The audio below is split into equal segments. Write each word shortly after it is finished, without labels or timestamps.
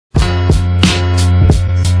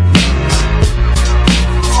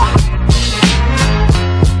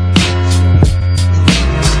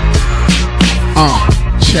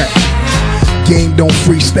Check. Game don't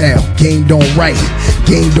freestyle, game don't write.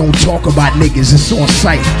 Game don't talk about niggas, it's on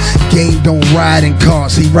sight. Game don't ride in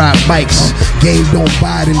cars, he ride bikes. Game don't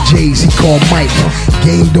buy them J's, he call Mike.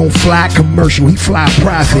 Game don't fly commercial, he fly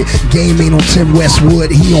private. Game ain't on Tim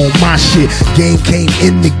Westwood, he on my shit. Game came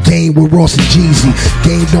in the game with Ross and Jeezy.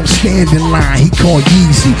 Game don't stand in line, he call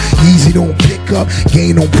Yeezy. Yeezy don't pick up,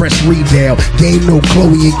 game don't press redial. Game no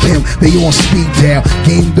Chloe and Kim, they on speed dial.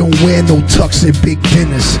 Game don't wear no tux and big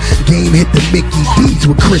dinners. Game hit the Mickey D's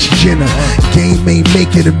with Kris Jenner. Game ain't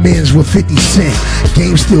making amends with 50 Cent.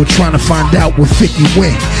 Game still trying to find out what 50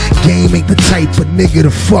 went. Game ain't the type of nigga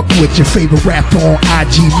to fuck with your favorite rapper on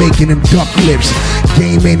IG making them duck lips.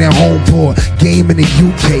 Game ain't at home boy, game in the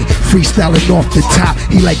UK. Freestyling off the top,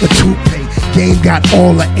 he like a toupee. Game got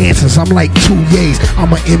all the answers, I'm like 2 yays.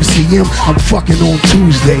 I'm a MCM, I'm fucking on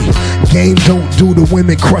Tuesday. Game don't do the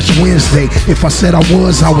women crush Wednesday. If I said I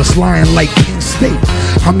was lying like Penn State.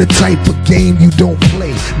 I'm the type of game you don't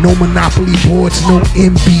play. No Monopoly boards, no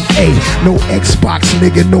NBA, no Xbox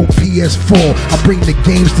nigga, no PS4. I bring the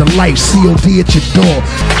games to life, COD at your door.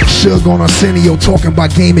 Suge on Arsenio talking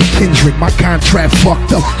about Game and Kendrick. My contract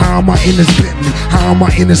fucked up, how am I in this Bentley? How am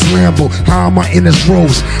I in this Lambo? How am I in this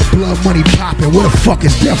Rose? Blood money poppin', where the fuck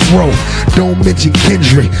is Death Row? Don't mention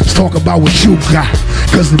Kendrick, let's talk about what you got.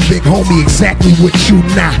 Cause the big homie exactly what you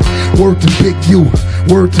not. Word to Big U,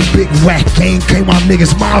 word to Big Whack. Game came out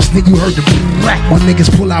niggas' mouths, nigga, you heard the black. My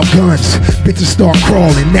niggas pull out guns, bitches start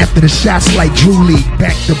crawling. After the shots like Drew League,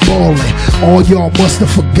 back to ballin'. All y'all musta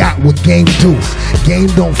forgot what Game do.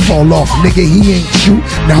 Game don't fall off, nigga, he ain't you.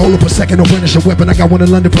 Now hold up a second, don't brandish a weapon. I got one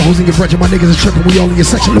in London, proposing your brethren. My niggas is trippin', we all in your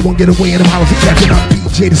section. They won't get away in them hollers for catching up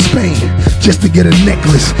PJ to Spain, just to get a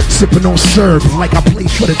necklace. Sippin' on Serb, like I play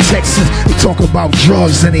for the Texans. They talk about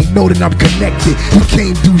drugs and they know that I'm connected. We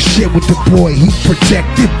can't do shit with the boy, he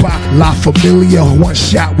protected by La Familia. One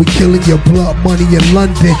shot, we killing your blood money in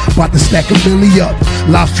London. About to stack a milli up.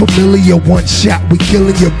 La Familia, one shot, we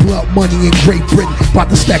killing your blood money in Great Britain. About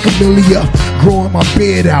to stack a milli up. Growing my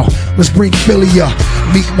beard out, let's bring Philly up.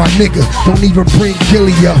 Meet my nigga, don't even bring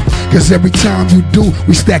Gilly up. Cause every time you do,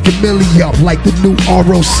 we stack a milli up. Like the new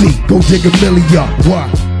ROC, go dig a milli up.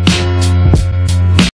 What?